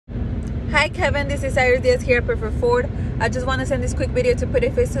Hi Kevin, this is Iris Diaz here at Prefer Ford. I just want to send this quick video to put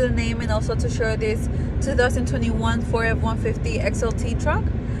a face to the name and also to show this 2021 Ford F-150 XLT truck.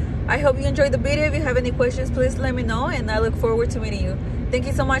 I hope you enjoyed the video. If you have any questions, please let me know and I look forward to meeting you. Thank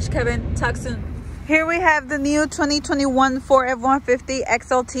you so much, Kevin. Talk soon. Here we have the new 2021 Ford F-150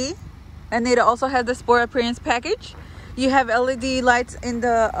 XLT, and it also has the Sport Appearance package. You have LED lights in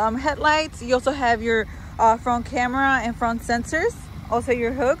the headlights. You also have your front camera and front sensors, also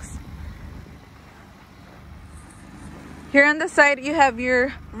your hooks. Here on the side you have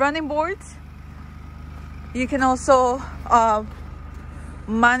your running boards. You can also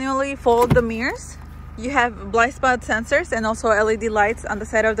manually fold the mirrors. You have blind spot sensors and also LED lights on the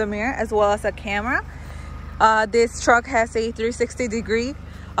side of the mirror, as well as a camera. This truck has a 360-degree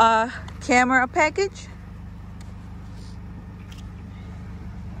camera package.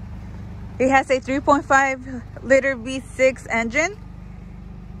 It has a 3.5 liter V6 engine.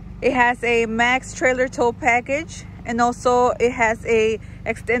 It has a max trailer tow package, and also it has a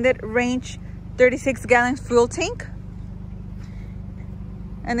extended range 36-gallon fuel tank,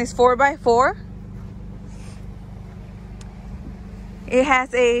 and it's 4x4. It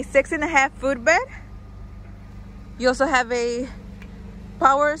has a 6.5 foot bed. You also have a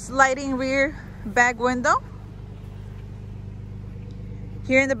power sliding rear back window.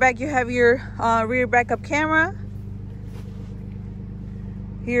 Here in the back you have your rear backup camera,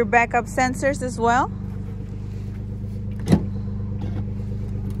 your backup sensors as well.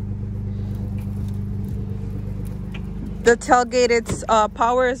 The tailgate is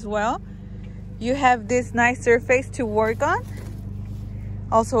power as well. You have this nice surface to work on.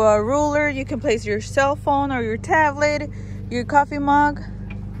 Also a ruler. You can place your cell phone or your tablet, your coffee mug.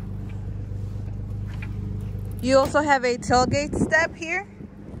 You also have a tailgate step here.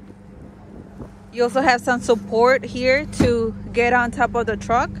 You also have some support here to get on top of the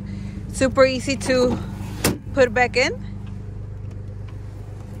truck. Super easy to put back in.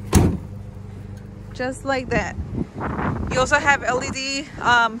 Just like that. You also have LED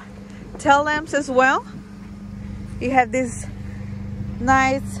tail lamps as well. You have these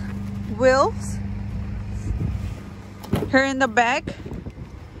nice wheels. Here in the back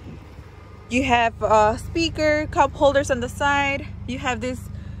you have speaker cup holders on the side. You have this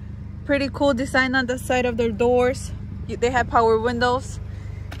pretty cool design on the side of their doors. They have power windows.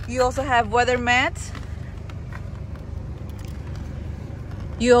 You also have weather mats.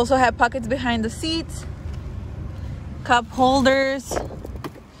 You also have pockets behind the seats, cup holders,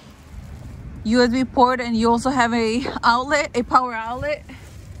 USB port, and you also have a outlet, a power outlet.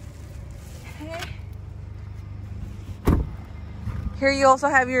 Okay. Here you also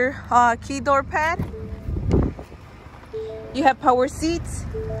have your key door pad. You have power seats.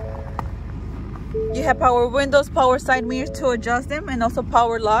 You have power windows, power side mirrors to adjust them, and also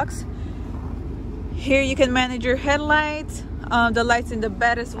power locks. Here you can manage your headlights, the lights in the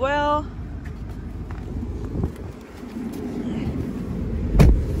bed as well.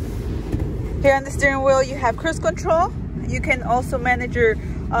 Here on the steering wheel you have cruise control. You can also manage your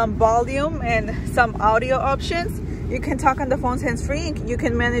volume and some audio options. You can talk on the phones hands-free, and you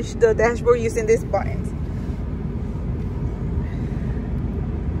can manage the dashboard using these buttons.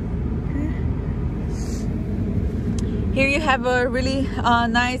 Here you have a really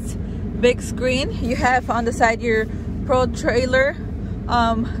nice big screen. You have on the side your Pro Trailer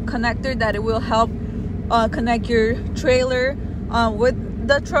connector that it will help connect your trailer with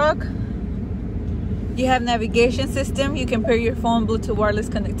the truck. You have navigation system. You can pair your phone, Bluetooth wireless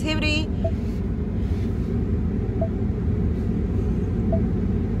connectivity.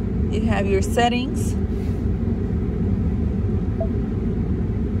 You have your settings.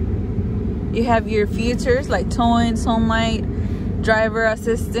 You have your features like towing, sunlight, driver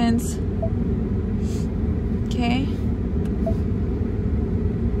assistance. Okay.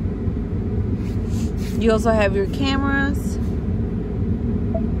 You also have your cameras,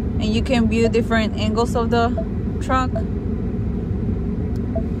 and you can view different angles of the truck.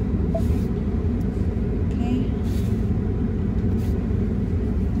 Okay.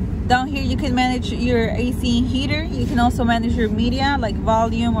 Down here you can manage your AC and heater. You can also manage your media like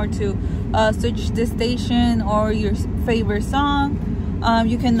volume, or to switch the station or your favorite song.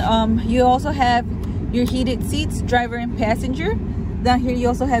 You also have your heated seats, driver and passenger. Down here you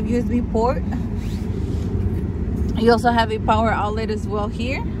also have USB port. You also have a power outlet as well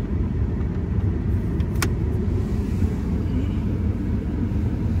here.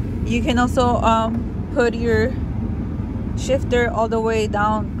 You can also put your shifter all the way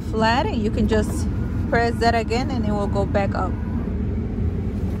down flat, and you can just press that again and it will go back up.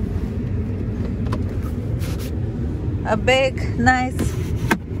 A big nice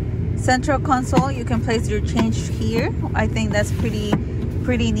Central console, you can place your change here. I think that's pretty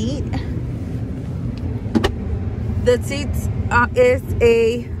neat. The seats is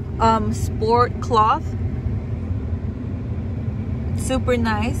a sport cloth. Super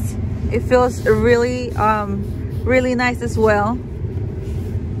nice. It feels really nice as well.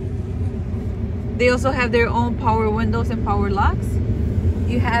 They also have their own power windows and power locks.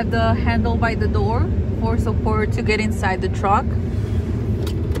 You have the handle by the door for support to get inside the truck.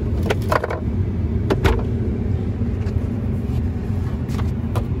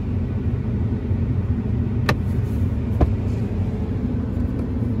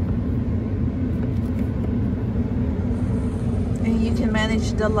 You can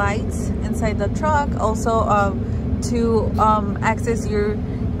manage the lights inside the truck, also to access your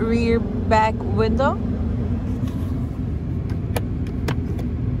rear back window.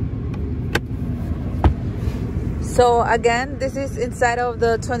 So again, this is inside of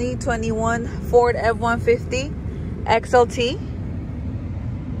the 2021 Ford F-150 XLT.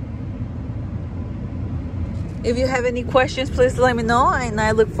 If you have any questions, please let me know, and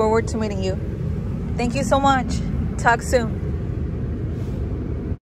I look forward to meeting you. Thank you so much. Talk soon.